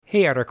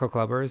Hey, Article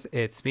Clubbers,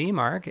 it's me,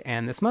 Mark,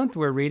 and this month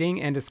we're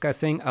reading and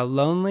discussing A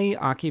Lonely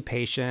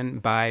Occupation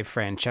by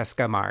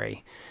Francesca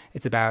Mari.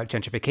 It's about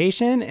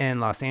gentrification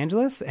in Los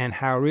Angeles and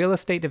how real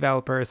estate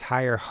developers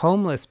hire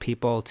homeless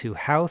people to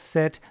house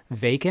sit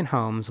vacant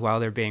homes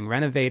while they're being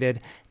renovated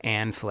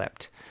and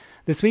flipped.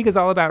 This week is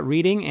all about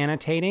reading,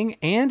 annotating,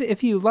 and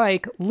if you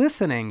like,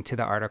 listening to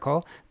the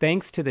article,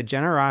 thanks to the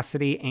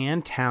generosity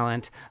and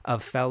talent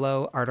of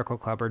fellow Article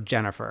Clubber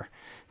Jennifer.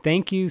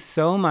 Thank you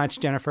so much,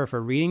 Jennifer,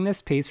 for reading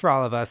this piece for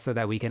all of us so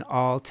that we can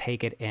all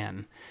take it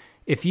in.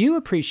 If you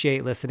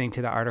appreciate listening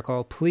to the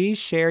article, please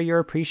share your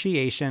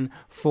appreciation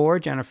for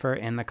Jennifer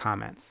in the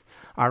comments.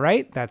 All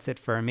right, that's it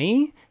for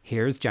me.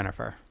 Here's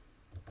Jennifer.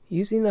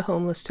 Using the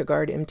homeless to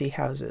guard empty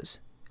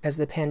houses. As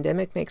the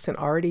pandemic makes an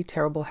already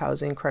terrible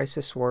housing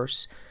crisis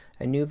worse,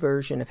 a new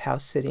version of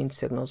house sitting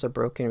signals a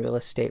broken real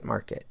estate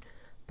market.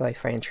 By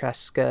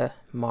Francesca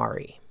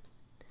Mari.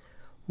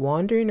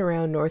 Wandering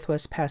around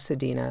northwest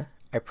Pasadena,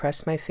 I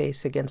pressed my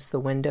face against the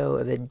window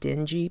of a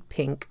dingy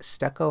pink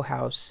stucco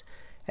house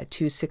at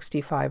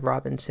 265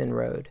 Robinson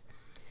Road.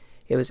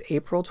 It was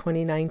April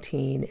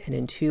 2019, and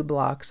in 2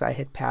 blocks I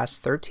had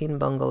passed 13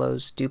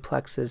 bungalows,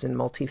 duplexes, and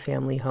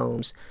multifamily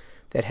homes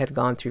that had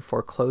gone through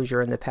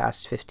foreclosure in the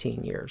past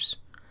 15 years.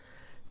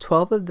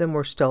 12 of them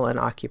were still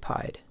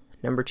unoccupied.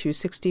 Number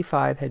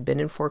 265 had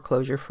been in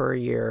foreclosure for a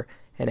year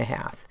and a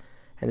half,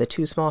 and the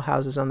 2 small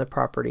houses on the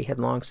property had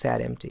long sat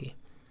empty.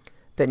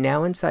 But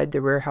now inside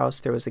the rear house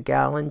there was a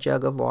gallon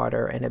jug of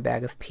water and a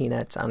bag of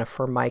peanuts on a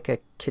Formica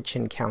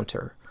kitchen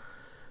counter.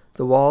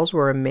 The walls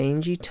were a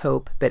mangy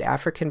taupe, but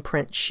African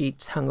print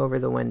sheets hung over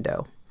the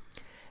window.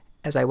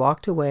 As I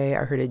walked away,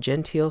 I heard a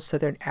genteel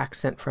southern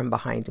accent from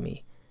behind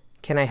me.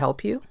 "Can I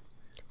help you?"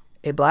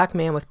 A black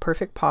man with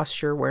perfect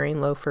posture, wearing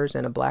loafers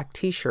and a black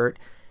t-shirt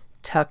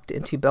tucked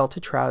into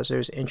belted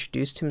trousers,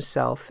 introduced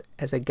himself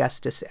as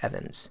Augustus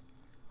Evans.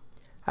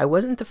 I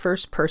wasn't the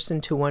first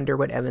person to wonder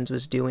what Evans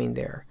was doing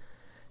there.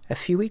 A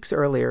few weeks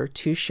earlier,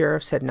 2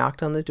 sheriffs had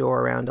knocked on the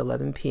door around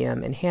 11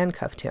 p.m. and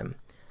handcuffed him.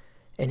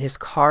 In his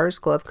car's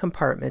glove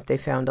compartment, they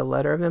found a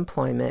letter of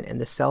employment and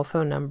the cell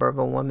phone number of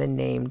a woman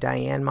named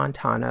Diane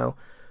Montano,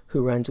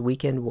 who runs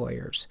Weekend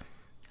Warriors,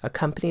 a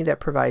company that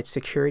provides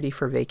security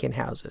for vacant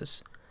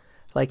houses.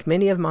 Like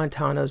many of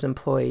Montano's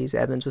employees,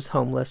 Evans was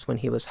homeless when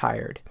he was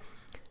hired.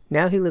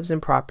 Now he lives in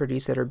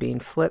properties that are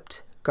being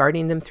flipped,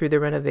 guarding them through the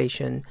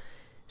renovation,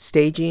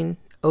 staging,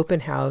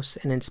 open house,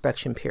 and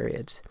inspection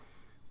periods.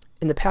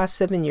 In the past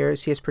 7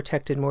 years, he has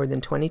protected more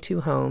than 22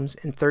 homes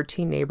in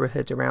 13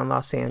 neighborhoods around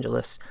Los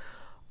Angeles,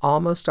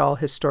 almost all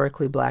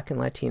historically Black and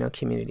Latino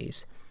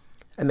communities.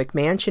 A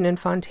McMansion in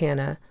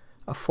Fontana,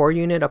 a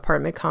 4-unit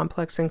apartment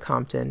complex in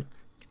Compton,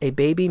 a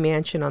baby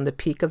mansion on the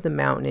peak of the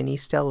mountain in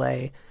East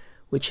LA,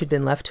 which had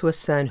been left to a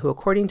son who,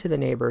 according to the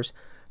neighbors,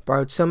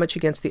 borrowed so much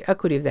against the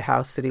equity of the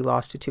house that he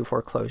lost it to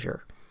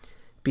foreclosure.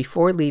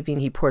 Before leaving,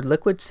 he poured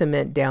liquid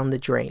cement down the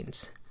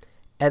drains.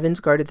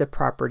 Evans guarded the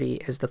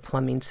property as the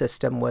plumbing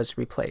system was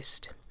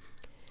replaced.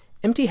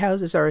 Empty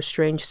houses are a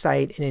strange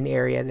sight in an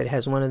area that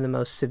has one of the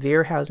most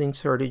severe housing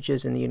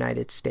shortages in the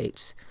United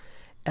States.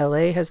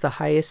 LA has the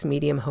highest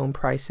median home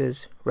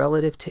prices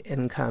relative to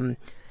income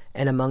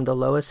and among the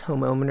lowest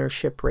home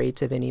ownership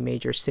rates of any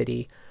major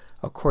city,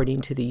 according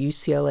to the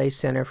UCLA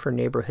Center for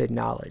Neighborhood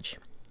Knowledge.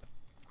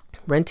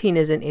 Renting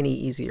isn't any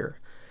easier.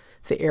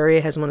 The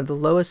area has one of the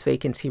lowest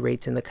vacancy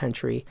rates in the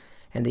country,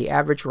 and the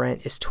average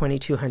rent is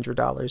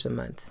 $2,200 a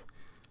month.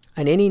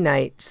 On any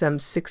night, some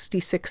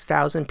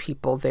 66,000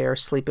 people there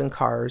sleep in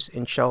cars,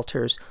 in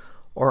shelters,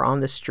 or on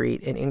the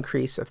street, an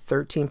increase of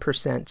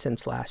 13%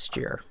 since last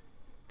year.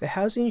 The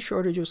housing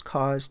shortage was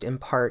caused in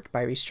part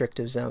by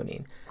restrictive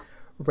zoning,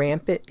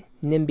 rampant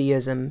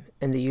NIMBYism,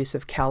 and the use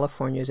of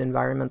California's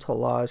environmental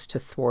laws to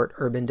thwart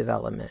urban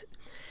development.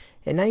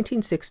 In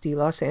 1960,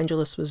 Los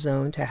Angeles was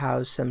zoned to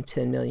house some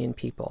 10 million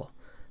people.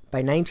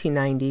 By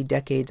 1990,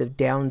 decades of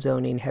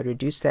downzoning had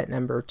reduced that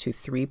number to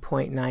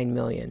 3.9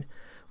 million,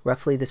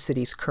 roughly the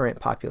city's current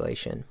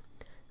population.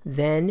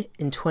 Then,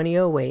 in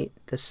 2008,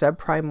 the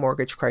subprime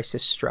mortgage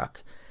crisis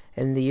struck,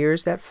 and in the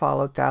years that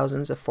followed,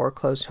 thousands of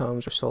foreclosed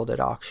homes were sold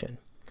at auction.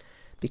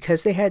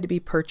 Because they had to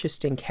be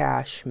purchased in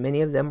cash,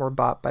 many of them were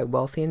bought by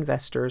wealthy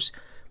investors,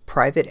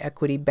 private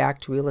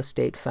equity-backed real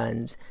estate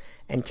funds,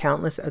 and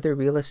countless other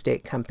real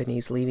estate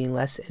companies, leaving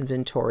less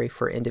inventory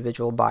for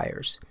individual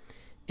buyers.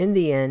 In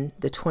the end,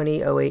 the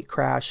 2008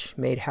 crash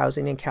made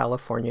housing in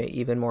California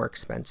even more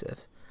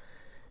expensive.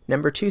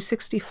 Number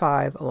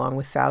 265, along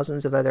with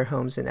thousands of other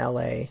homes in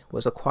LA,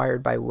 was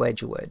acquired by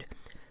Wedgwood,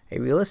 a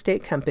real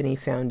estate company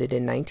founded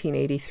in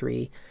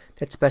 1983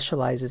 that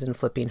specializes in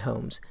flipping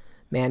homes,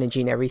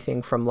 managing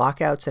everything from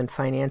lockouts and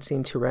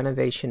financing to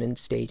renovation and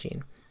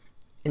staging.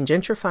 In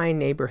gentrifying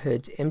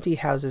neighborhoods, empty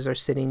houses are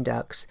sitting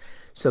ducks,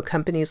 so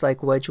companies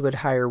like Wedgwood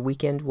hire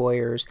Weekend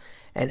Warriors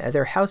and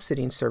other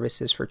house-sitting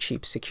services for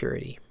cheap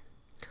security.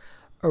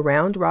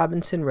 Around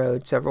Robinson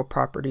Road, several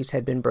properties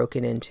had been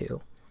broken into.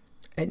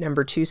 At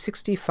number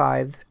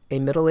 265, a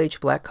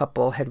middle-aged black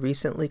couple had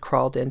recently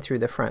crawled in through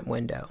the front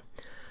window.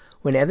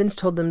 When Evans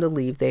told them to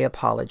leave, they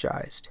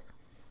apologized.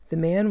 The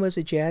man was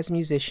a jazz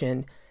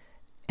musician,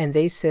 and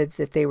they said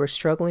that they were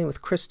struggling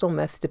with crystal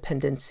meth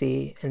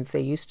dependency and they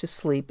used to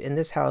sleep in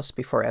this house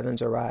before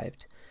Evans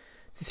arrived.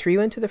 The three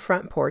went to the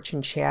front porch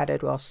and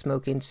chatted while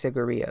smoking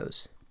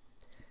cigarillos.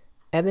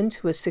 Evans,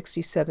 who was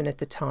 67 at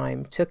the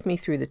time, took me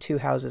through the two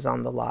houses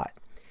on the lot.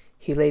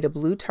 He laid a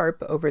blue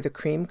tarp over the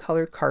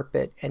cream-colored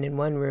carpet, and in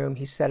one room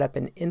he set up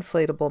an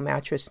inflatable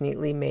mattress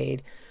neatly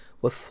made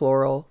with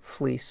floral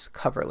fleece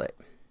coverlet.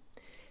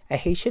 A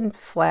Haitian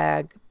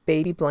flag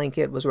baby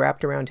blanket was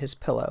wrapped around his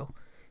pillow.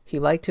 He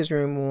liked his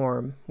room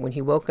warm. When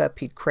he woke up,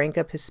 he'd crank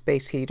up his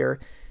space heater,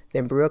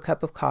 then brew a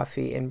cup of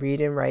coffee and read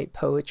and write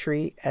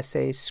poetry,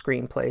 essays,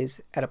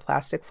 screenplays at a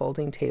plastic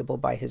folding table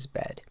by his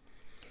bed.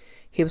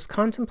 He was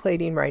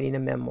contemplating writing a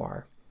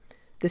memoir.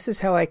 "This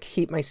is how I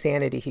keep my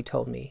sanity," he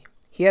told me.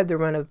 He had the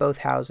run of both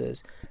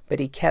houses, but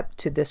he kept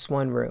to this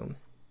one room.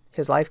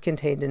 His life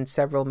contained in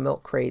several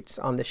milk crates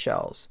on the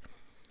shelves.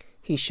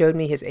 He showed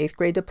me his 8th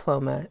grade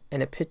diploma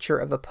and a picture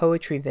of a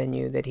poetry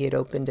venue that he had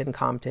opened in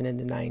Compton in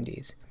the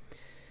 90s.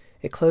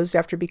 It closed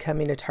after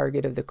becoming a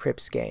target of the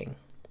Crips gang.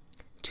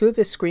 2 of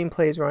his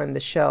screenplays were on the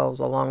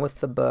shelves along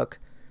with the book,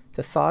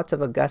 The Thoughts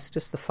of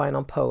Augustus the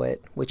Final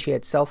Poet, which he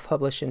had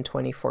self-published in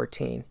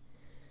 2014.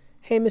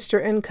 "Hey,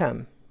 Mr.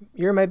 Income,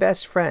 you're my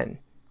best friend.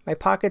 My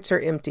pockets are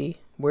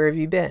empty. Where have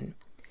you been?"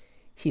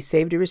 He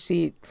saved a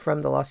receipt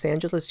from the Los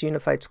Angeles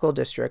Unified School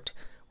District,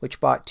 which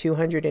bought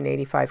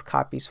 285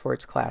 copies for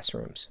its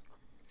classrooms.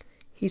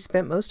 He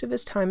spent most of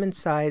his time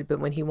inside, but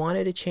when he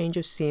wanted a change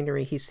of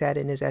scenery, he sat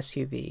in his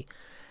SUV,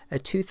 a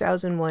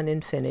 2001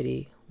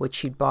 Infiniti, which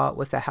he'd bought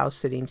with the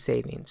house-sitting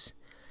savings.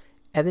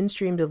 Evans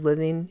dreamed of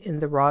living in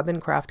the Robin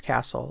Craft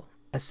Castle,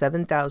 a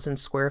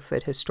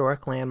 7,000-square-foot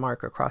historic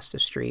landmark across the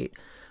street,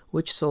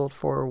 which sold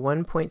for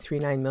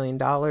 $1.39 million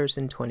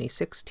in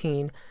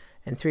 2016,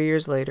 and 3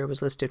 years later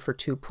was listed for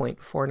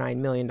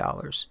 $2.49 million.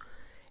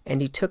 And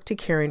he took to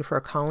caring for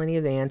a colony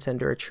of ants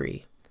under a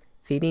tree,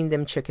 feeding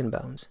them chicken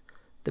bones.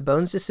 The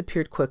bones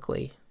disappeared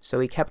quickly,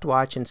 so he kept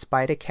watch and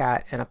spied a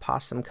cat and a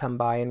possum come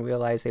by and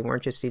realized they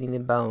weren't just eating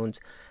the bones,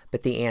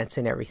 but the ants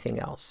and everything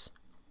else.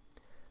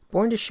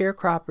 Born to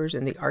sharecroppers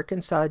in the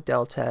Arkansas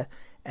Delta,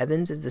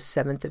 Evans is the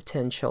 7th of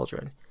 10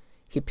 children.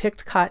 He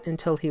picked cotton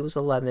until he was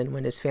 11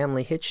 when his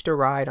family hitched a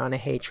ride on a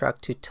hay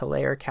truck to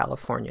Tulare,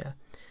 California.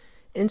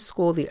 In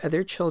school, the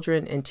other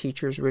children and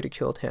teachers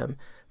ridiculed him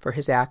for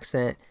his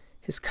accent,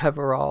 his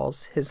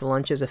coveralls, his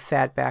lunches of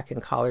fatback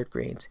and collard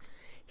greens.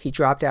 He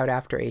dropped out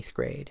after 8th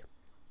grade.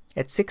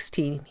 At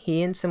 16,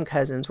 he and some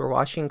cousins were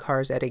washing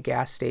cars at a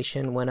gas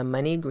station when a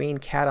money-green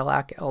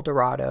Cadillac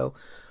Eldorado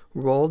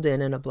rolled in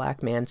and a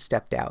black man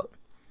stepped out.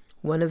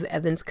 One of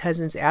Evans'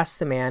 cousins asked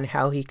the man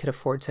how he could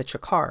afford such a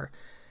car,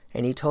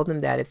 and he told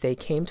them that if they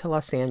came to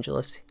Los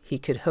Angeles, he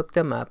could hook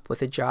them up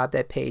with a job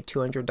that paid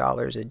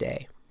 $200 a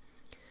day.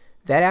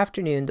 That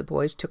afternoon, the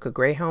boys took a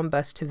Greyhound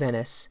bus to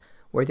Venice,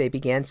 where they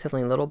began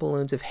selling little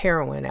balloons of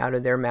heroin out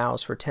of their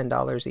mouths for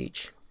 $10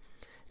 each.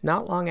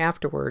 Not long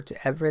afterwards,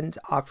 Evans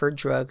offered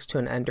drugs to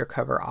an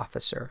undercover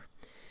officer.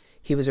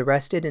 He was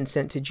arrested and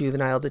sent to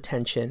juvenile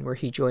detention, where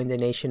he joined the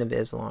Nation of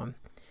Islam.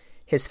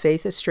 His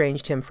faith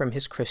estranged him from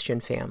his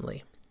Christian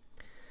family.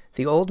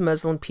 The old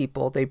Muslim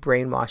people, they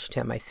brainwashed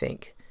him, I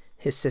think,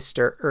 his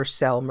sister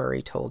Ursel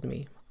Murray told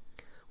me.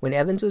 When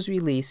Evans was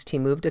released, he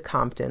moved to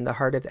Compton, the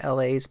heart of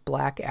LA's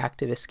black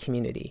activist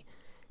community.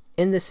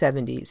 In the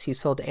 70s, he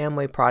sold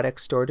Amway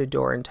products door to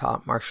door and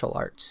taught martial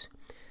arts.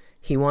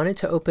 He wanted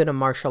to open a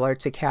martial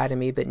arts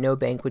academy, but no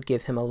bank would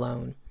give him a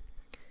loan.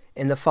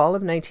 In the fall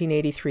of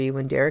 1983,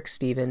 when Derek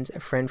Stevens, a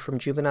friend from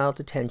juvenile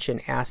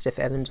detention, asked if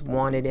Evans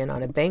wanted in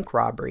on a bank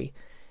robbery,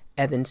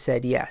 Evans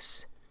said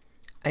yes.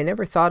 "I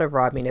never thought of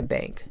robbing a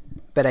bank,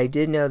 but I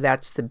did know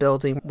that's the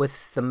building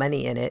with the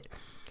money in it,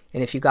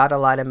 and if you got a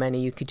lot of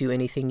money, you could do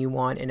anything you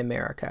want in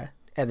America,"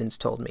 Evans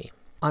told me.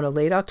 On a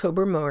late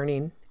October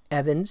morning,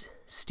 Evans,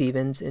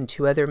 Stevens, and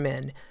 2 other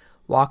men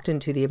walked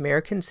into the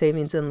American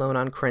Savings and Loan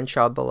on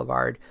Crenshaw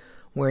Boulevard,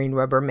 wearing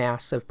rubber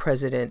masks of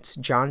Presidents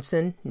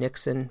Johnson,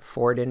 Nixon,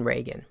 Ford, and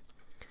Reagan.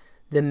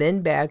 The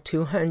men bagged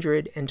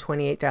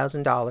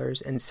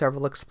 $228,000 and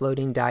several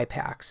exploding die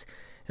packs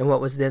in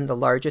what was then the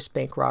largest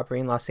bank robbery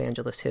in Los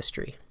Angeles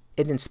history.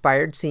 It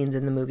inspired scenes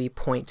in the movie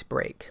Point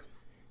Break.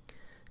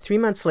 3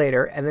 months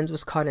later, Evans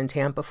was caught in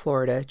Tampa,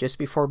 Florida, just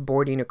before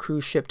boarding a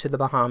cruise ship to the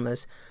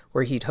Bahamas,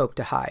 where he'd hoped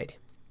to hide.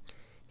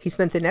 He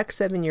spent the next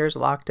 7 years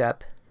locked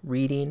up,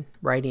 reading,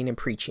 writing, and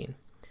preaching.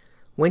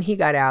 When he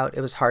got out,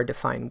 it was hard to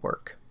find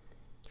work.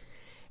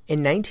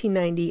 In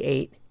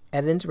 1998,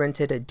 Evans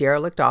rented a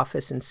derelict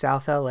office in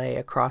South LA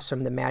across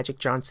from the Magic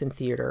Johnson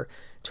Theater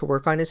to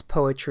work on his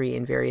poetry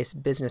and various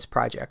business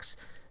projects,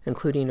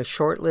 including a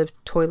short-lived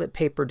toilet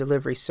paper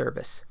delivery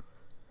service.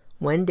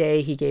 One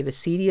day, he gave a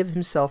CD of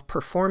himself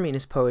performing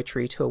his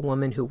poetry to a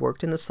woman who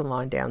worked in the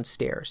salon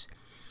downstairs.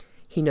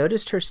 He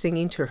noticed her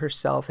singing to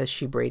herself as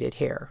she braided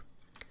hair.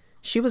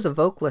 "She was a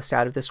vocalist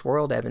out of this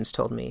world," Evans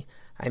told me.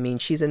 "I mean,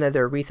 she's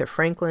another Aretha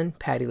Franklin,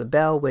 Patti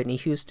LaBelle, Whitney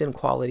Houston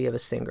quality of a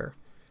singer."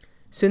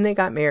 Soon they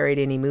got married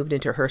and he moved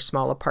into her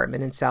small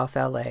apartment in South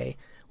LA,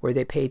 where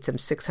they paid some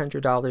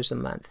 $600 a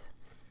month.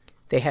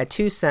 They had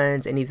 2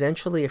 sons, and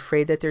eventually,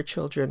 afraid that their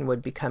children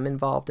would become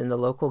involved in the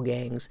local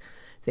gangs,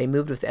 they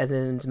moved with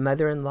Evans'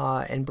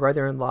 mother-in-law and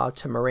brother-in-law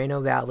to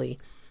Moreno Valley,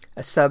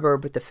 a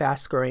suburb with a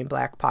fast-growing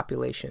black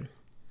population.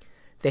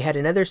 They had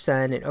another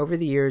son, and over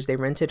the years they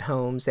rented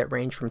homes that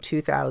ranged from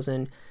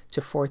 $2,000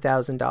 to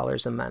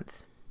 $4,000 a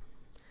month.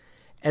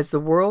 As the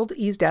world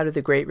eased out of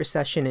the Great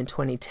Recession in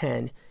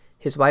 2010,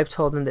 his wife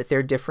told him that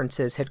their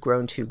differences had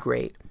grown too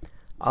great.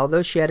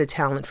 Although she had a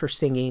talent for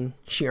singing,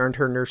 she earned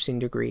her nursing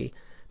degree,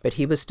 but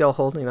he was still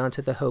holding on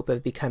to the hope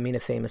of becoming a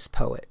famous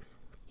poet.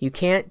 You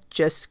can't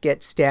just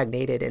get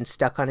stagnated and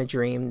stuck on a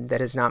dream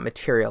that has not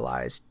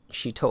materialized,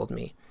 she told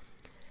me.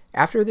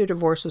 After their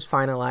divorce was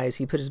finalized,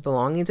 he put his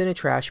belongings in a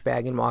trash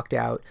bag and walked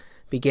out,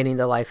 beginning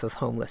the life of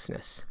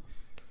homelessness.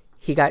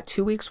 He got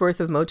 2 weeks' worth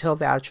of motel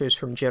vouchers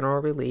from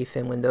General Relief,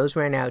 and when those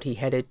ran out, he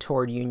headed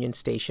toward Union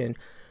Station,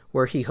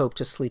 where he hoped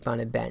to sleep on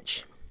a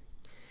bench.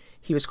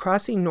 He was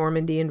crossing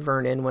Normandy and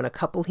Vernon when a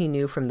couple he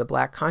knew from the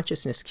Black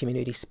consciousness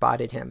community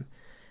spotted him.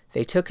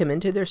 They took him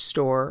into their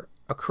store,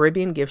 a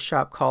Caribbean gift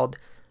shop called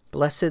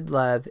Blessed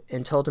Love,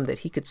 and told him that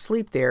he could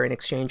sleep there in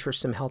exchange for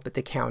some help at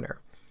the counter.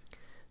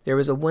 There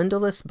was a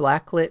windowless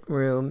blacklit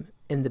room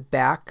in the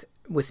back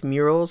with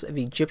murals of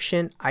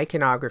Egyptian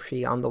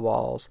iconography on the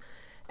walls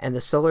and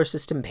the solar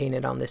system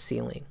painted on the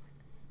ceiling.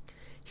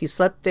 He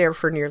slept there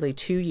for nearly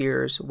 2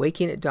 years,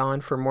 waking at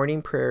dawn for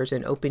morning prayers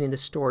and opening the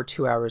store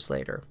 2 hours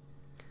later.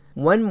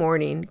 One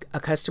morning, a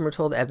customer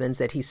told Evans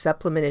that he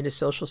supplemented his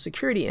Social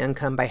Security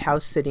income by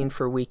house sitting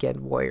for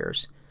weekend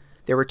warriors.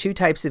 There were 2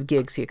 types of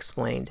gigs, he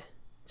explained: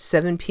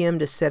 7 p.m.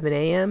 to 7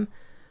 a.m.,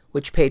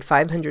 which paid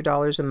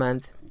 $500 a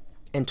month,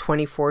 and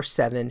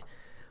 24/7,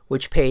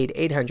 which paid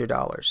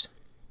 $800.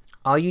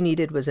 All you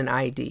needed was an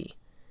ID.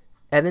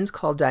 Evans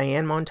called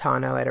Diane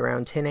Montano at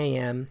around 10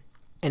 a.m.,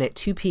 and at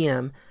 2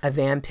 p.m., a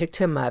van picked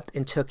him up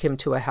and took him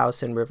to a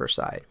house in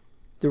Riverside.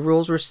 The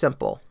rules were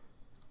simple.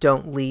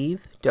 Don't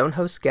leave, don't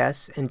host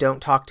guests, and don't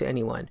talk to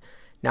anyone,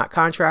 not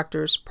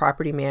contractors,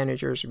 property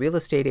managers, real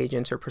estate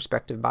agents, or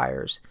prospective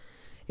buyers.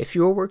 If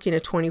you were working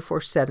a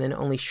 24/7,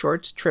 only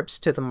short trips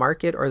to the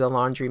market or the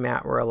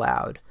laundromat were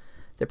allowed.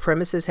 The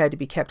premises had to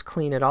be kept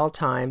clean at all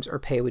times or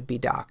pay would be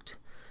docked.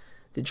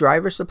 The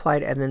driver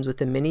supplied Evans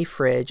with a mini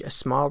fridge, a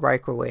small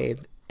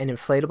microwave, an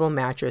inflatable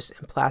mattress,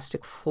 and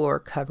plastic floor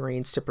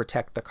coverings to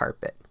protect the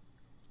carpet.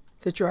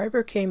 The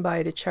driver came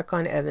by to check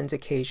on Evans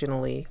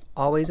occasionally,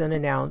 always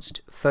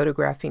unannounced,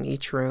 photographing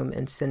each room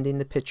and sending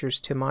the pictures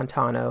to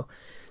Montano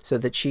so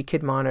that she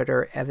could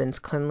monitor Evans'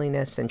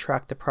 cleanliness and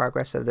track the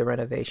progress of the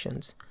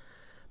renovations.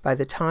 By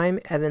the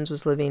time Evans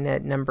was living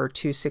at number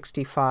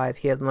 265,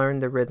 he had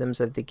learned the rhythms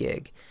of the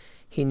gig.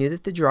 He knew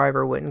that the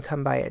driver wouldn't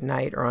come by at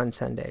night or on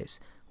Sundays.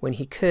 When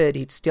he could,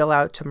 he'd steal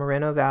out to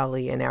Moreno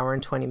Valley, an hour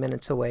and 20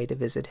 minutes away, to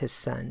visit his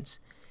sons.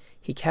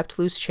 He kept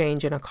loose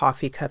change in a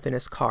coffee cup in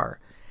his car,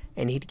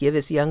 and he'd give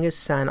his youngest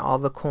son all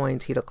the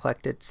coins he'd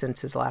collected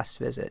since his last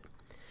visit.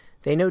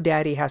 They know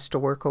Daddy has to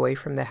work away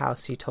from the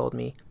house, he told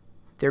me.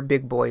 They're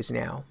big boys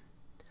now.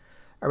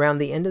 Around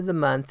the end of the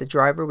month, the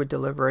driver would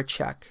deliver a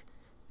check.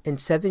 In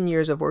 7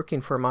 years of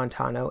working for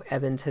Montano,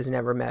 Evans has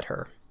never met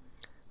her.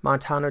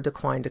 Montano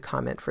declined to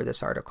comment for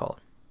this article.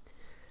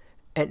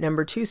 At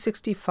number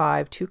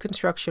 265, 2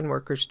 construction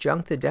workers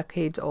junked the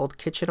decades-old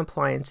kitchen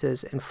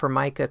appliances and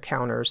Formica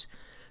counters,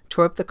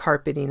 tore up the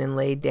carpeting, and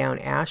laid down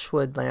ash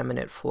wood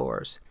laminate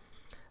floors.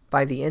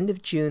 By the end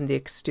of June, the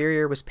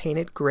exterior was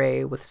painted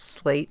gray with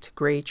slate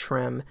gray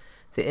trim,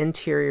 the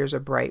interiors a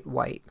bright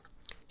white.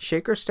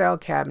 Shaker-style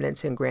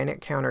cabinets and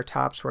granite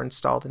countertops were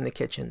installed in the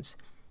kitchens.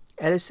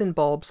 Edison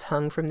bulbs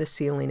hung from the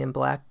ceiling in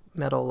black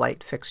metal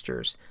light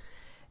fixtures.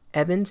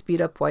 Evans'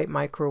 beat-up white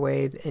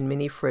microwave and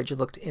mini fridge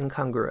looked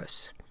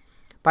incongruous.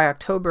 By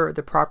October,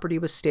 the property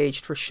was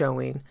staged for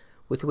showing,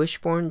 with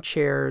wishbone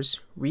chairs,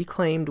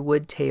 reclaimed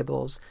wood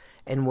tables,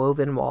 and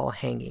woven wall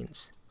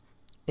hangings.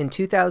 In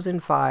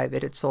 2005,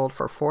 it had sold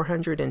for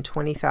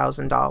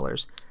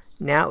 $420,000.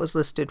 Now it was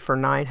listed for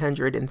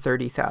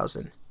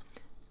 $930,000.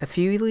 A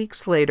few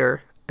weeks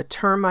later, a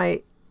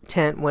termite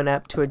tent went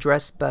up to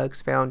address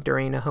bugs found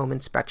during a home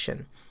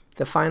inspection,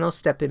 the final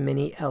step in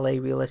many LA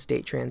real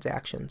estate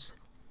transactions.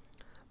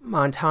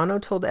 Montano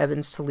told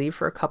Evans to leave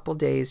for a couple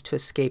days to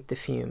escape the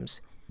fumes.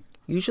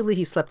 Usually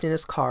he slept in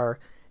his car,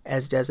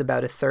 as does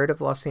about a third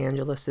of Los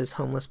Angeles'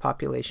 homeless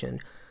population,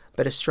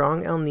 but a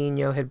strong El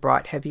Nino had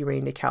brought heavy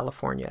rain to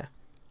California.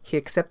 He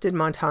accepted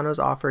Montano's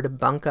offer to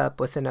bunk up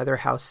with another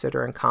house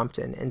sitter in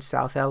Compton, in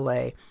South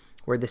LA,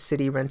 where the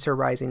city rents are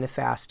rising the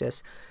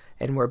fastest,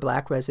 and where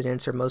black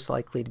residents are most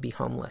likely to be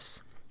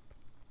homeless.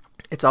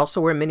 It's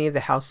also where many of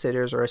the house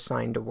sitters are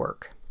assigned to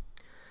work.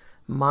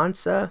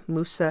 Mansa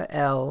Musa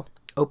L.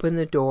 opened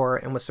the door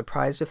and was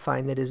surprised to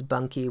find that his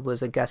bunkie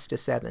was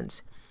Augustus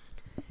Evans.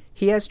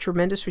 He has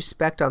tremendous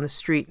respect on the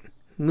street,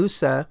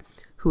 Musa,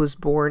 who was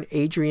born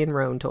Adrian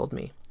Roan, told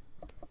me.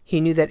 He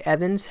knew that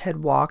Evans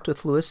had walked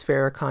with Louis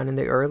Farrakhan in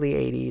the early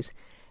 80s,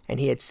 and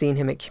he had seen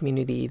him at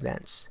community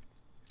events.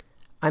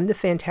 I'm the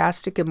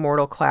fantastic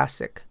immortal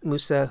classic,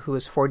 Musa, who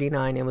is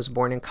 49 and was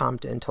born in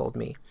Compton, told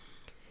me.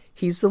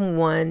 He's the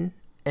one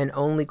and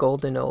only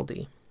golden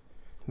oldie.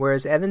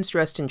 Whereas Evans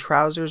dressed in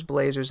trousers,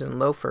 blazers, and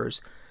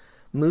loafers,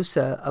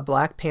 Musa, a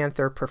Black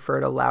Panther,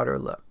 preferred a louder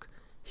look.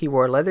 He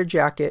wore a leather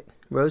jacket,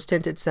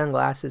 rose-tinted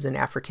sunglasses and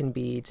African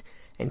beads,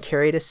 and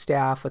carried a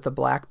staff with a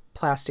black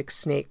plastic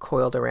snake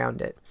coiled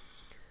around it.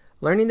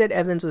 Learning that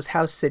Evans was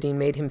house-sitting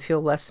made him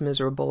feel less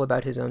miserable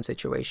about his own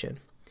situation.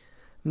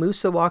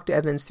 Musa walked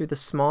Evans through the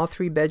small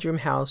 3-bedroom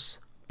house,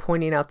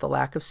 pointing out the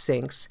lack of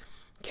sinks,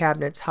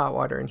 cabinets, hot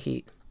water, and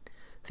heat.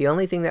 The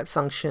only thing that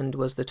functioned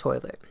was the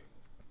toilet.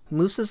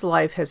 Musa's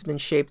life has been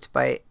shaped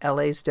by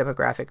LA's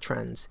demographic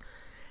trends.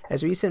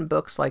 As recent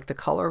books like The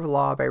Color of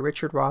Law by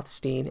Richard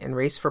Rothstein and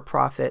Race for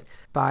Profit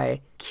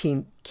by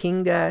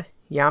Kinga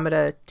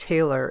Yamada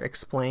Taylor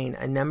explain,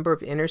 a number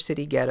of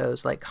inner-city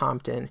ghettos like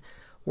Compton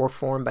were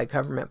formed by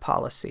government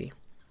policy.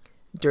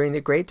 During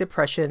the Great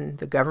Depression,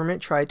 the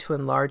government tried to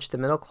enlarge the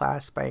middle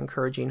class by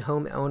encouraging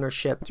home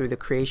ownership through the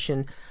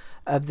creation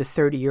of the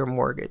 30-year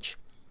mortgage.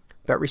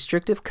 But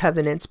restrictive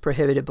covenants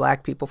prohibited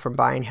Black people from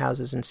buying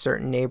houses in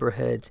certain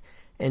neighborhoods,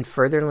 and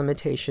further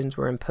limitations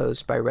were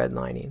imposed by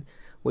redlining,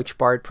 which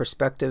barred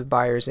prospective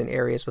buyers in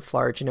areas with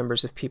large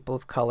numbers of people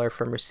of color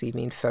from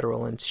receiving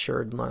federal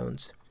insured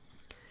loans.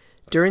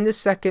 During the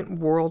Second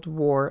World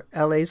War,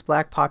 LA's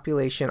Black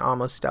population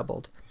almost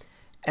doubled,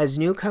 as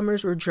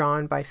newcomers were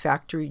drawn by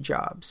factory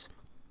jobs.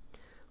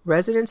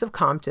 Residents of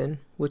Compton,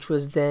 which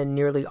was then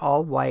nearly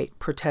all white,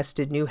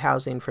 protested new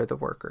housing for the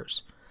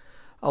workers.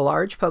 A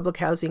large public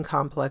housing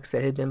complex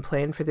that had been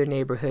planned for their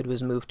neighborhood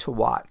was moved to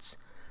Watts,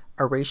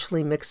 a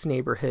racially mixed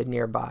neighborhood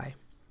nearby.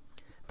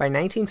 By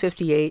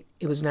 1958,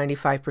 it was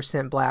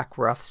 95% Black,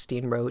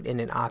 Rothstein wrote in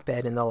an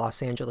op-ed in the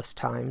Los Angeles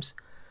Times.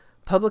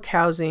 Public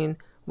housing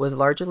was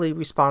largely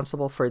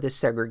responsible for this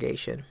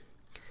segregation.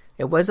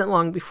 It wasn't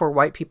long before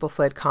white people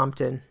fled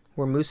Compton,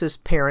 where Musa's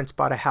parents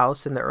bought a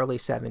house in the early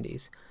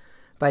 70s.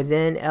 By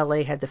then,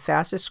 LA had the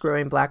fastest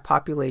growing Black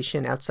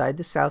population outside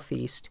the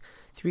Southeast,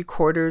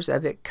 3/4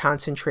 of it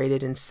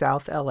concentrated in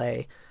South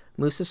LA.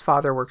 Musa's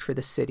father worked for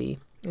the city,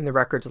 in the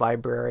records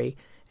library,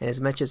 and as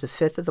much as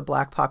 1/5 of the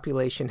Black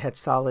population had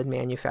solid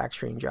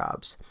manufacturing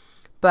jobs.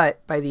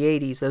 But by the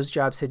 80s, those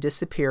jobs had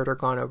disappeared or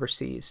gone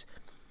overseas.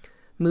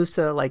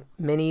 Musa, like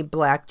many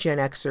Black Gen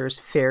Xers,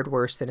 fared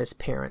worse than his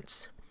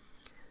parents.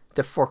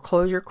 The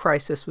foreclosure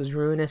crisis was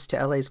ruinous to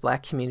LA's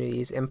Black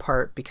communities, in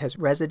part because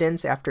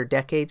residents, after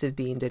decades of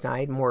being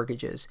denied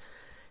mortgages,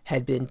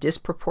 had been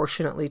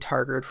disproportionately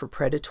targeted for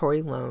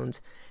predatory loans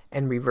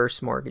and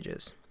reverse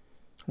mortgages.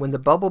 When the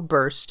bubble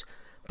burst,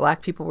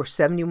 Black people were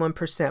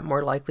 71%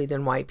 more likely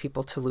than white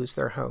people to lose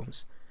their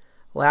homes.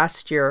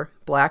 Last year,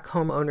 Black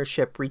home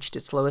ownership reached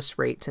its lowest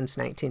rate since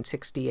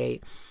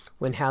 1968,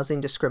 when housing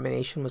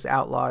discrimination was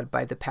outlawed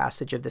by the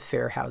passage of the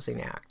Fair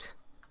Housing Act.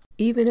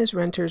 Even as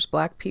renters,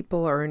 Black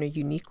people are in a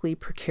uniquely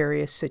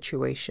precarious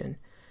situation.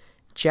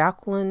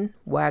 Jacqueline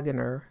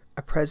Wagoner,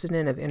 a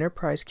president of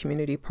Enterprise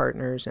Community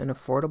Partners, an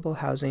affordable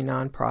housing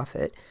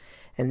nonprofit,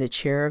 and the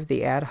chair of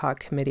the ad hoc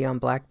committee on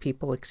Black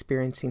people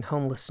experiencing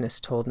homelessness,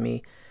 told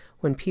me,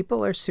 when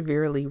people are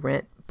severely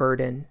rent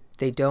burdened,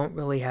 they don't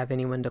really have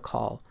anyone to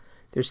call.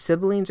 Their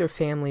siblings or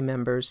family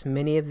members,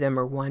 many of them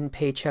are one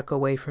paycheck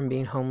away from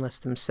being homeless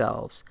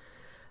themselves.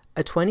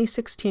 A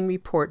 2016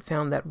 report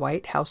found that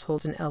white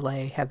households in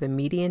LA have a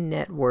median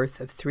net worth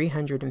of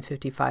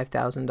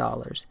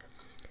 $355,000.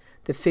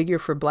 The figure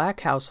for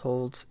Black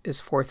households is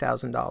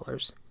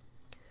 $4,000.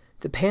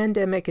 The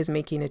pandemic is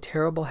making a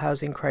terrible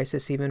housing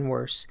crisis even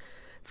worse.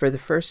 For the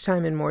first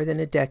time in more than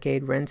a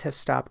decade, rents have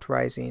stopped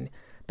rising,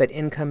 but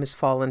income has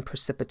fallen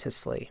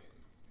precipitously.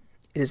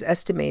 It is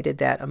estimated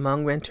that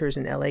among renters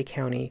in LA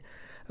County,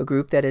 a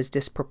group that is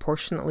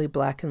disproportionately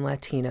Black and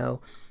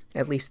Latino,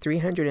 at least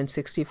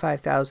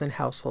 365,000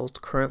 households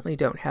currently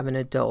don't have an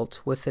adult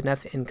with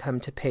enough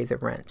income to pay the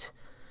rent.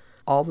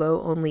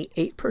 Although only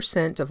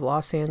 8% of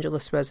Los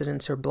Angeles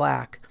residents are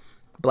Black,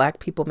 Black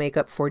people make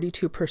up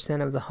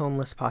 42% of the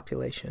homeless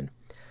population.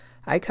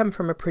 I come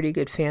from a pretty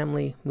good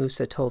family,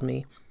 Musa told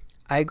me.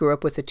 I grew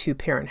up with a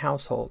 2-parent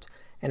household,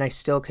 and I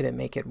still couldn't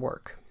make it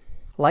work.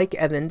 Like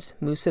Evans,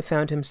 Musa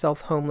found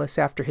himself homeless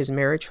after his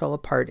marriage fell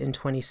apart in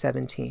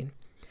 2017.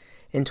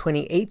 In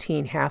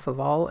 2018, half of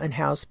all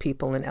unhoused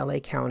people in LA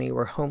County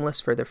were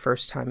homeless for the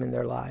first time in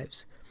their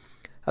lives.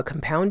 A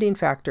compounding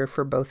factor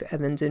for both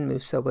Evans and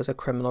Musa was a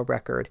criminal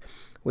record,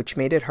 which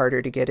made it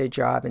harder to get a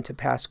job and to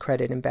pass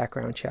credit and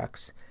background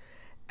checks.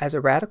 As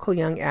a radical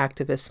young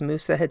activist,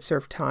 Musa had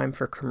served time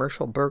for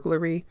commercial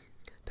burglary,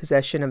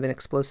 possession of an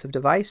explosive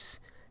device,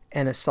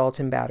 and assault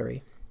and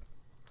battery.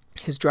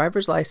 His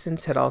driver's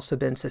license had also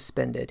been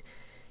suspended.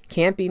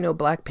 Can't be no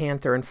Black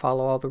Panther and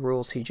follow all the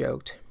rules, he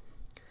joked.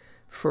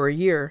 For a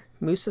year,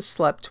 Musa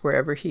slept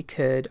wherever he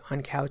could,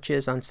 on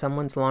couches, on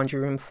someone's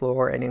laundry room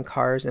floor, and in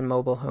cars and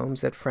mobile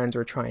homes that friends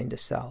were trying to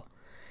sell.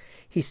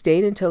 He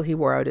stayed until he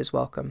wore out his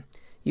welcome.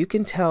 You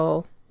can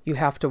tell you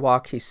have to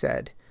walk, he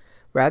said,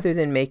 rather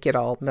than make it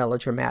all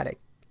melodramatic.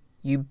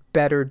 You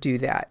better do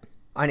that.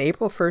 On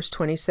April 1st,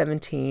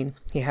 2017,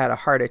 he had a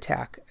heart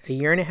attack. A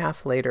year and a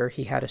half later,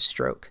 he had a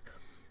stroke.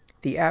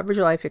 The average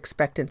life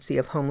expectancy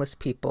of homeless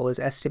people is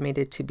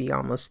estimated to be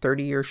almost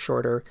 30 years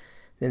shorter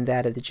than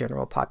that of the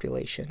general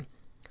population.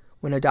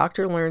 When a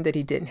doctor learned that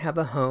he didn't have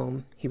a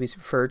home, he was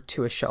referred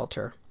to a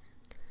shelter.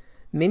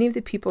 Many of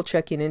the people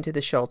checking into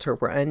the shelter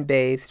were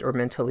unbathed or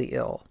mentally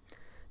ill.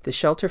 The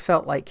shelter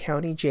felt like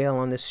county jail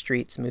on the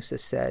streets, Musa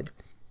said.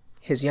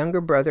 His younger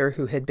brother,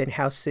 who had been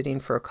house sitting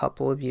for a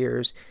couple of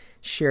years,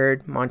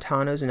 shared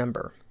Montano's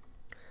number.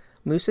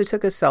 Musa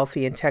took a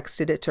selfie and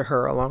texted it to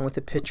her along with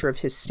a picture of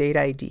his state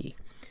ID.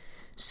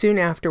 Soon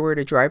afterward,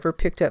 a driver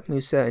picked up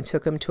Musa and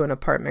took him to an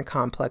apartment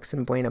complex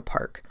in Buena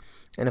Park,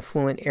 an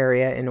affluent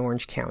area in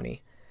Orange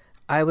County.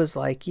 I was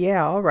like,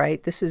 yeah, all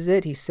right, this is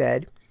it, he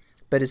said.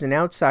 But as an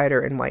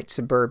outsider in white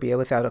suburbia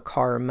without a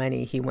car or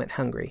money, he went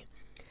hungry.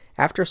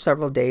 After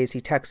several days, he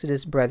texted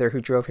his brother,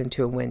 who drove him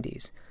to a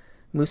Wendy's.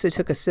 Musa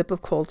took a sip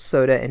of cold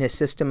soda, and his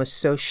system was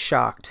so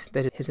shocked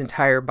that his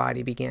entire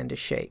body began to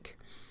shake.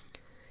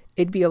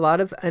 It'd be a lot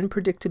of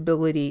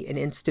unpredictability and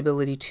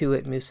instability to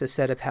it, Musa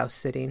said of house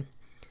sitting.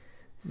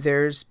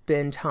 There's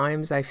been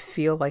times I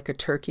feel like a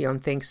turkey on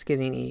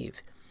Thanksgiving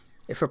Eve.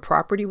 If a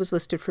property was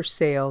listed for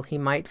sale, he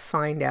might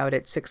find out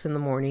at 6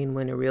 a.m.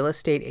 when a real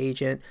estate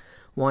agent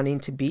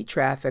wanting to beat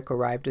traffic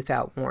arrived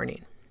without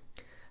warning.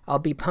 I'll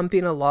be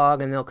pumping a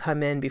log and they'll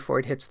come in before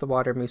it hits the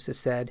water, Musa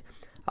said.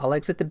 I'll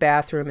exit the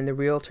bathroom and the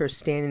realtor is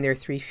standing there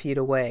 3 feet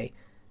away.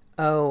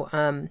 Oh,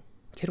 can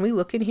we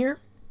look in here?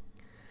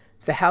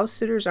 The house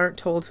sitters aren't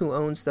told who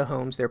owns the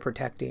homes they're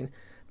protecting,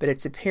 but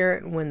it's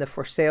apparent when the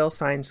for sale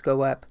signs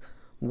go up.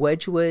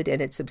 Wedgwood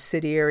and its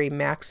subsidiary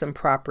Maxim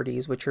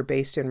Properties, which are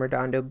based in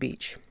Redondo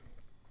Beach.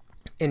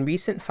 In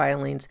recent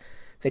filings,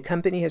 the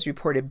company has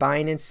reported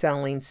buying and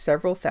selling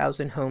several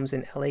thousand homes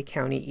in LA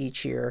County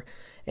each year,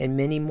 and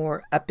many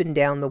more up and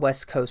down the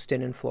West Coast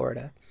and in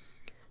Florida.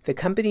 The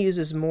company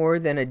uses more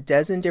than a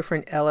dozen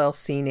different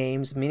LLC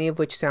names, many of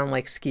which sound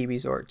like ski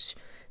resorts,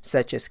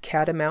 such as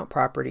Catamount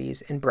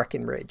Properties and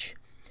Breckenridge.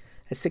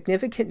 A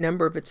significant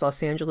number of its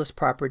Los Angeles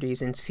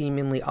properties, and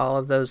seemingly all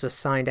of those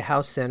assigned a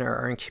house center,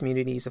 are in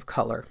communities of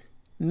color.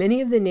 Many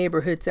of the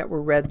neighborhoods that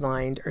were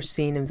redlined are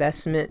seeing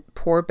investment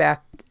pour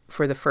back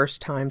for the first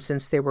time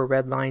since they were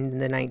redlined in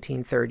the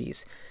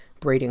 1930s.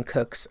 Braden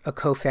Cooks, a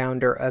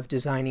co-founder of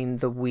Designing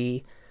the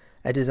We,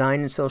 a design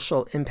and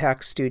social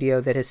impact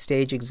studio that has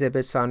staged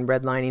exhibits on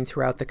redlining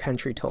throughout the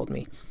country, told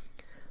me.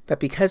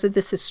 But because of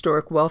this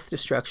historic wealth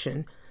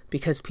destruction,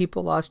 because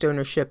people lost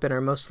ownership and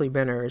are mostly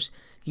renters,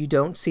 you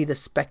don't see the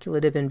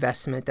speculative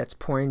investment that's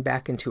pouring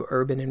back into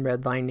urban and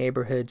redline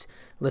neighborhoods,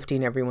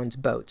 lifting everyone's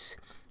boats.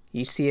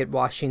 You see it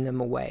washing them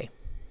away.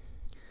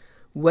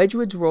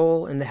 Wedgwood's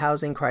role in the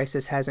housing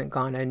crisis hasn't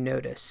gone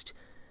unnoticed.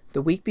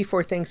 The week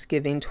before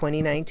Thanksgiving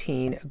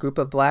 2019, a group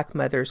of black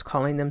mothers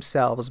calling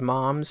themselves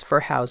Moms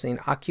for Housing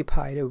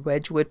occupied a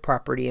Wedgwood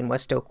property in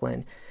West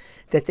Oakland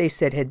that they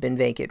said had been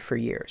vacant for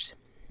years.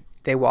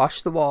 They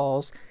washed the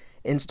walls,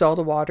 installed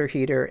a water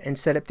heater, and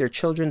set up their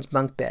children's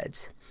bunk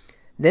beds.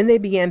 Then they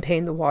began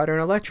paying the water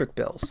and electric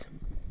bills.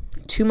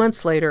 2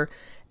 months later,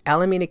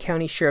 Alameda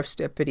County Sheriff's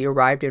deputy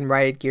arrived in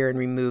riot gear and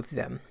removed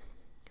them.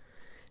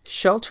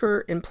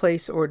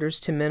 Shelter-in-place orders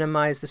to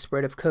minimize the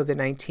spread of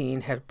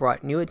COVID-19 have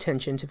brought new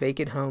attention to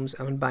vacant homes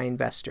owned by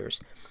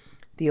investors.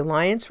 The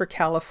Alliance for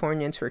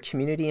Californians for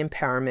Community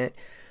Empowerment,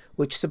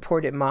 which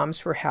supported Moms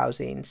for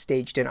Housing,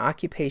 staged an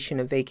occupation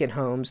of vacant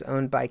homes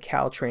owned by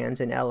Caltrans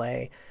in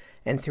LA,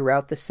 and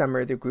throughout the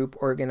summer the group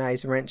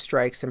organized rent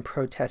strikes and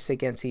protests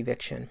against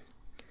eviction.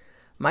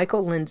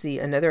 Michael Lindsay,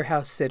 another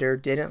house sitter,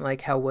 didn't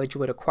like how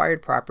Wedgwood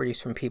acquired properties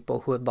from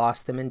people who had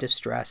lost them in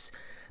distress,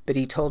 but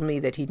he told me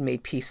that he'd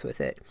made peace with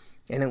it,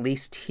 and at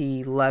least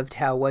he loved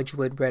how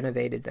Wedgwood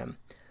renovated them.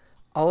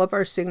 All of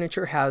our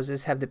signature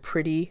houses have the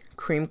pretty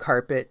cream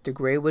carpet, the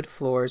gray wood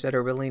floors that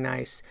are really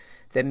nice,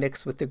 that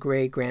mix with the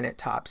gray granite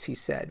tops, he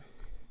said.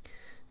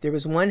 There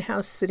was one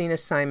house sitting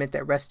assignment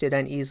that rested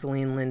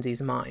uneasily in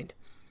Lindsay's mind.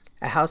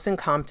 A house in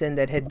Compton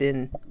that had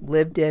been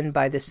lived in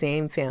by the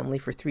same family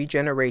for 3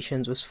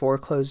 generations was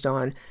foreclosed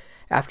on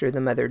after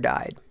the mother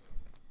died.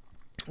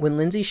 When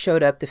Lindsay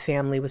showed up, the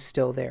family was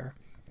still there.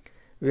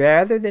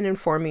 Rather than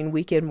informing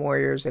weekend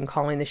warriors and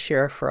calling the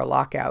sheriff for a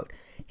lockout,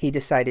 he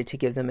decided to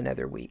give them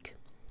another week.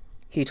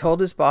 He told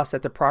his boss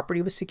that the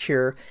property was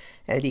secure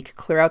and that he could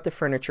clear out the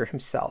furniture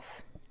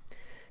himself.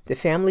 The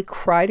family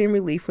cried in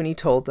relief when he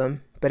told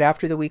them, but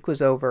after the week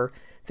was over,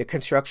 the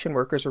construction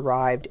workers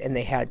arrived and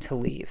they had to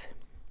leave.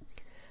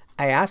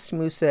 I asked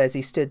Musa as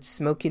he stood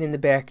smoking in the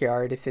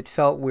backyard if it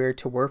felt weird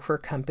to work for a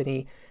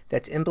company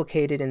that's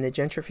implicated in the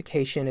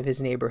gentrification of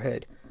his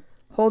neighborhood.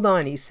 Hold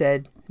on, he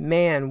said.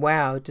 Man,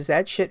 wow, does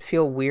that shit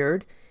feel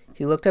weird?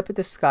 He looked up at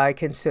the sky,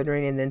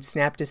 considering, and then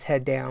snapped his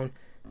head down.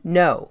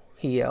 No,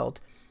 he yelled.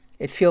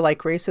 It feel like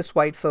racist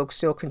white folks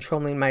still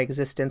controlling my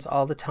existence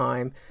all the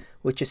time,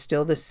 which is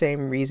still the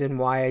same reason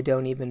why I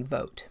don't even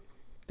vote.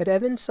 But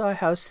Evan saw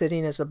house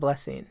sitting as a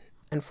blessing.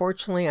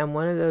 Unfortunately, I'm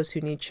one of those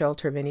who need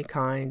shelter of any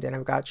kind, and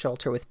I've got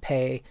shelter with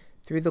pay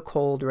through the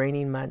cold,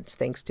 raining months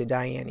thanks to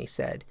Diane, he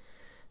said.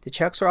 The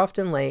checks were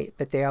often late,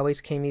 but they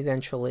always came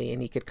eventually,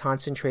 and he could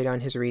concentrate on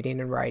his reading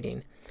and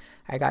writing.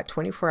 I got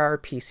 24-hour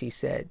peace, he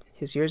said.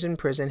 His years in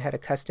prison had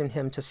accustomed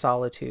him to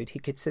solitude. He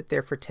could sit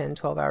there for 10,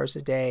 12 hours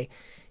a day.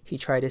 He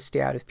tried to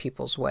stay out of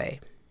people's way.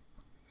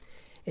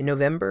 In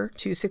November,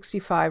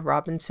 265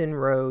 Robinson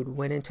Road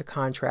went into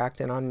contract,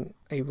 and on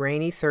a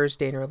rainy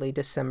Thursday in early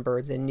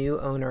December, the new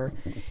owner,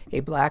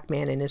 a black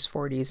man in his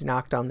 40s,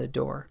 knocked on the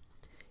door.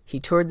 He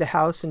toured the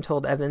house and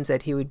told Evans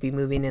that he would be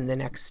moving in the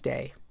next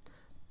day.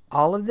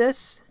 "All of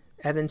this?"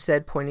 Evans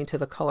said, pointing to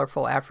the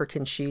colorful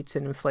African sheets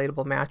and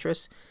inflatable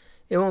mattress.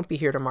 "It won't be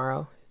here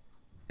tomorrow.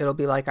 It'll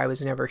be like I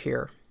was never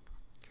here."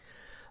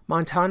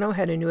 Montano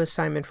had a new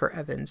assignment for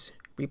Evans,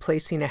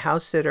 replacing a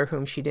house sitter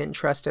whom she didn't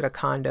trust at a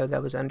condo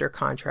that was under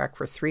contract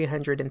for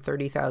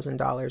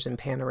 $330,000 in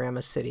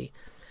Panorama City,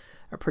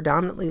 a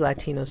predominantly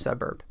Latino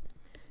suburb.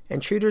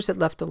 Intruders had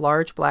left a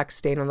large black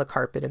stain on the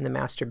carpet in the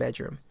master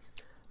bedroom.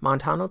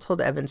 Montano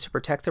told Evans to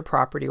protect the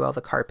property while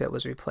the carpet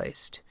was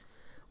replaced.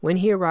 When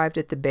he arrived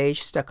at the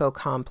beige stucco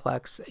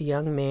complex, a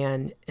young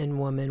man and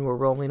woman were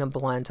rolling a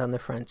blunt on the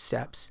front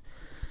steps.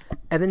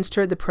 Evans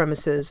toured the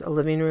premises, a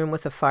living room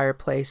with a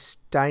fireplace,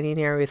 dining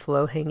area with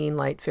low-hanging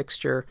light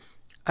fixture.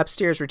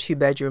 Upstairs were 2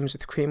 bedrooms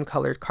with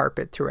cream-colored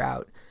carpet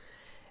throughout.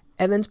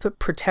 Evans put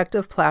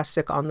protective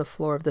plastic on the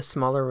floor of the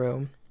smaller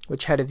room,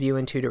 which had a view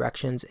in 2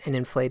 directions, and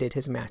inflated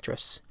his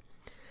mattress.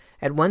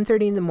 At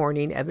 1:30 in the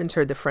morning, Evans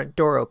heard the front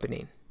door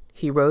opening.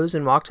 He rose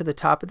and walked to the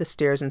top of the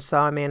stairs and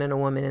saw a man and a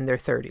woman in their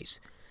 30s.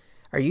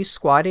 "Are you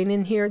squatting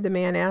in here?" the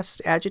man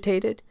asked,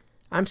 agitated.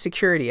 "I'm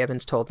security,"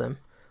 Evans told them.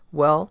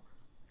 "Well,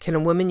 can a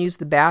woman use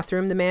the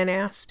bathroom?" the man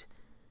asked.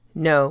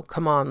 "No,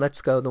 come on,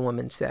 let's go," the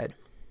woman said.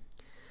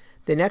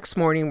 The next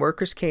morning,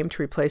 workers came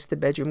to replace the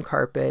bedroom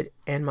carpet,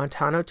 and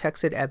Montano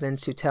texted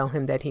Evans to tell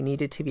him that he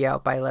needed to be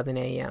out by 11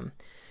 a.m.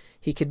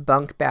 He could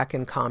bunk back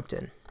in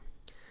Compton.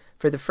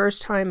 For the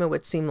first time in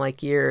what seemed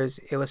like years,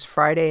 it was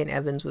Friday and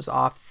Evans was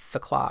off the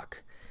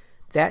clock.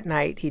 That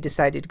night, he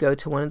decided to go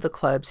to one of the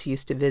clubs he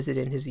used to visit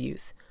in his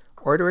youth,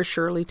 order a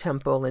Shirley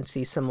Temple, and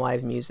see some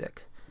live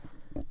music.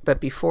 But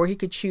before he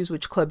could choose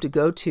which club to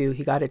go to,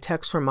 he got a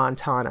text from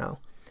Montano.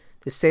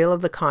 The sale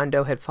of the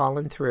condo had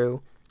fallen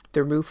through,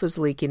 the roof was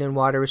leaking and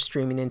water was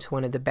streaming into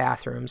one of the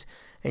bathrooms,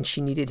 and she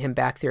needed him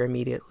back there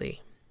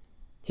immediately.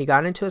 He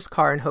got into his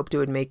car and hoped it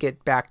would make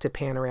it back to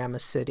Panorama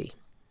City.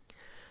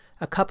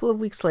 A couple of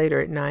weeks later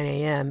at 9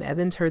 a.m.,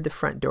 Evans heard the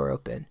front door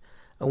open.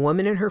 A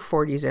woman in her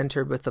 40s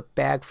entered with a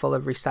bag full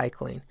of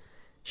recycling.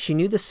 She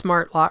knew the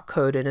smart lock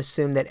code and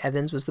assumed that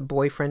Evans was the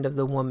boyfriend of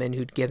the woman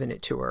who'd given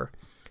it to her.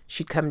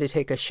 She'd come to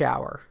take a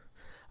shower.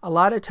 A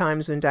lot of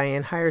times when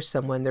Diane hires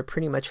someone, they're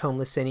pretty much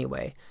homeless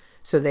anyway,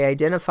 so they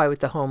identify with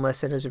the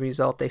homeless, and as a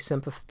result, they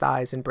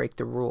sympathize and break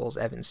the rules,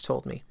 Evans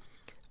told me.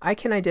 "I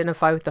can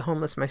identify with the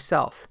homeless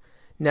myself."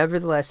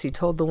 Nevertheless, he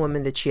told the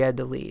woman that she had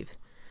to leave.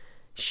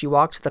 She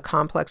walked to the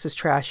complex's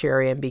trash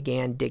area and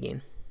began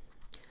digging.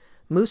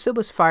 Musa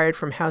was fired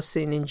from house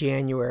sitting in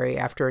January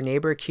after a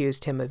neighbor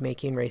accused him of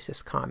making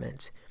racist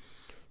comments.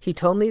 He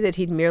told me that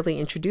he'd merely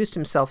introduced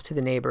himself to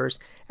the neighbors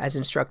as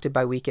instructed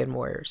by weekend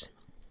warriors.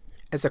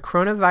 As the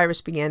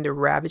coronavirus began to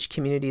ravage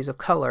communities of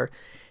color,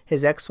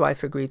 his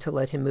ex-wife agreed to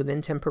let him move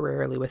in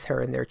temporarily with her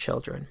and their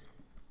children.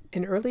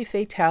 An early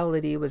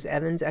fatality was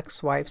Evans'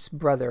 ex-wife's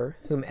brother,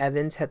 whom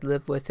Evans had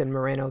lived with in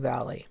Moreno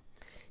Valley.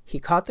 He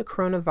caught the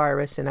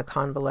coronavirus in a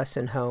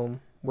convalescent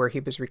home, where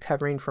he was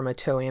recovering from a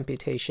toe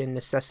amputation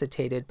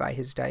necessitated by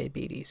his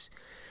diabetes.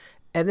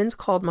 Evans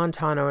called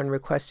Montano and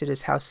requested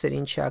his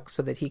house-sitting check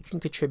so that he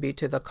can contribute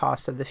to the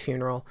cost of the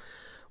funeral,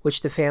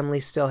 which the family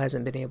still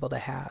hasn't been able to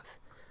have.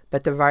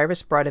 But the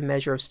virus brought a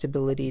measure of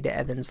stability to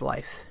Evans'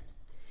 life.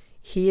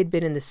 He had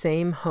been in the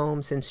same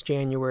home since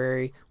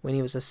January when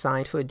he was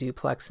assigned to a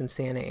duplex in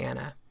Santa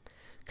Ana.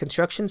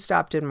 Construction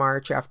stopped in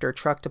March after a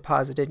truck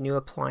deposited new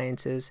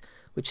appliances,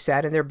 which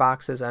sat in their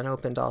boxes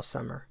unopened all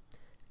summer.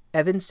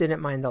 Evans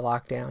didn't mind the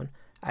lockdown.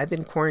 "I've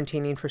been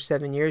quarantining for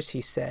 7 years,"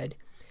 he said.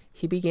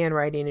 He began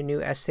writing a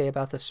new essay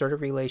about the sort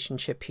of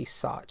relationship he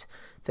sought,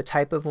 the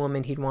type of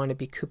woman he'd want to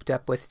be cooped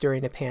up with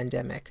during a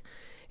pandemic.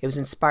 It was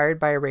inspired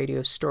by a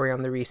radio story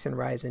on the recent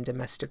rise in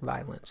domestic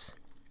violence.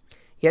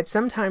 Yet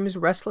sometimes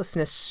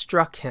restlessness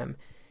struck him.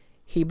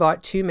 He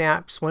bought 2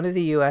 maps, one of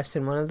the U.S.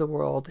 and one of the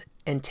world,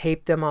 and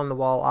taped them on the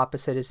wall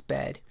opposite his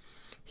bed.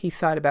 He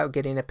thought about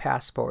getting a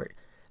passport.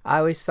 "I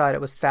always thought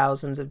it was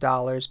thousands of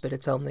dollars, but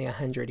it's only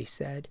 100, he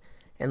said,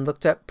 and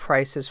looked up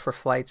prices for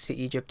flights to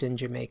Egypt and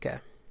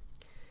Jamaica.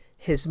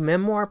 His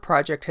memoir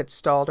project had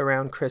stalled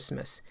around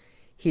Christmas.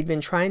 He'd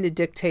been trying to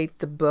dictate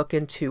the book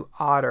into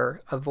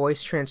Otter, a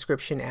voice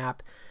transcription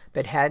app,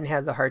 but hadn't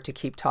had the heart to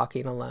keep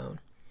talking alone.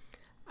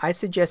 I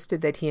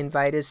suggested that he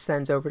invite his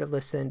sons over to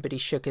listen, but he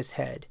shook his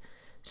head.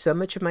 "So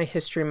much of my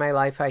history in my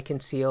life I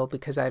conceal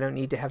because I don't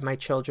need to have my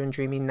children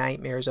dreaming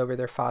nightmares over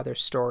their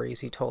father's stories,"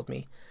 he told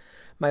me.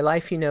 "My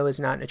life, is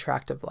not an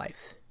attractive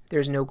life.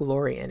 There's no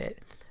glory in it.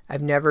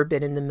 I've never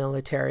been in the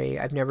military.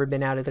 I've never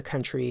been out of the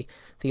country.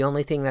 The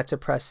only thing that's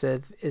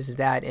oppressive is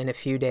that in a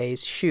few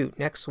days,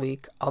 next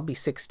week, I'll be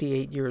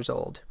 68 years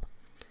old."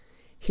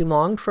 He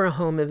longed for a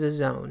home of his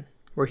own,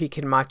 where he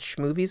could watch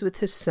movies with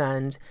his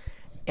sons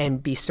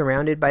and be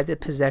surrounded by the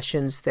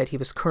possessions that he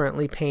was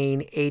currently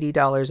paying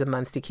 $80 a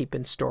month to keep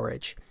in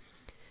storage.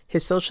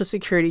 His Social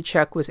Security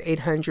check was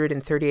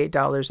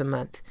 $838 a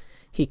month.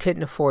 He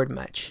couldn't afford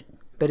much,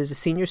 but as a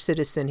senior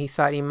citizen, he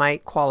thought he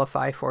might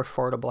qualify for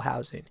affordable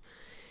housing.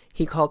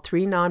 He called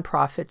 3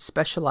 nonprofits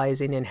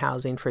specializing in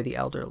housing for the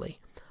elderly.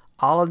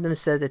 All of them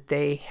said that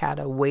they had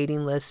a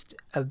waiting list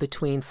of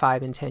between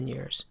 5 and 10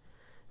 years.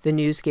 The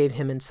news gave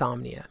him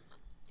insomnia.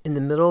 In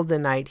the middle of the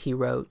night, he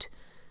wrote,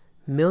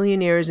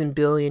 "Millionaires and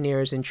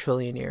billionaires and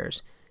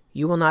trillionaires,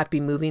 you will not be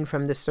moving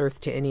from this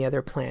earth to any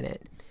other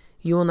planet.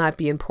 You will not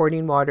be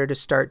importing water to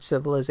start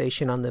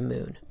civilization on the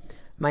moon.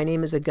 My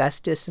name is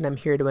Augustus, and I'm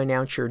here to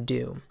announce your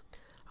doom.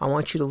 I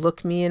want you to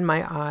look me in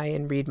my eye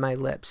and read my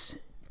lips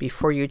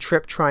before you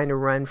trip trying to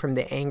run from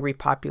the angry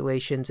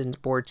populations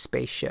and board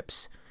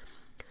spaceships."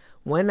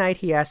 One night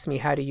he asked me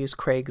how to use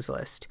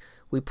Craigslist.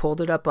 We pulled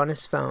it up on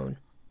his phone.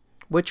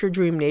 "What's your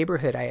dream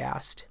neighborhood?" I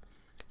asked.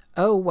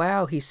 "Oh,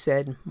 wow," he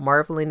said,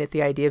 marveling at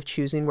the idea of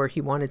choosing where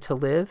he wanted to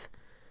live.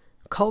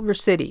 "Culver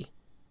City."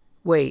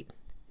 "Wait,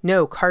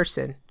 no,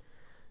 Carson.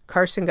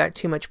 Carson got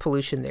too much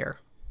pollution there."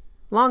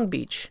 "Long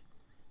Beach."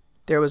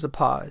 There was a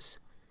pause.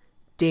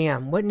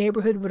 "Damn, what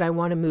neighborhood would I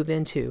want to move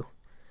into?"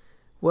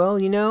 "Well,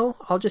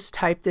 I'll just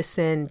type this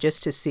in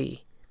just to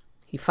see."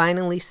 He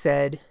finally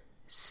said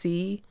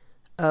COMPTON.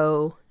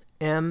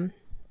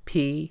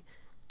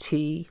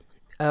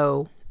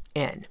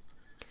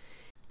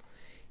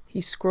 He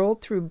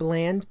scrolled through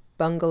bland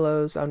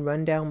bungalows on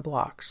rundown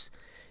blocks.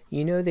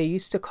 They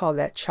used to call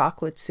that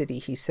Chocolate City,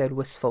 he said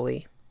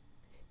wistfully.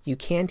 "You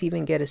can't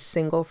even get a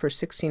single for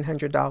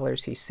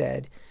 $1,600, he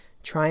said,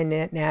 trying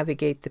to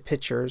navigate the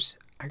pictures.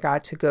 "I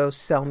got to go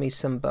sell me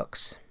some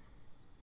books."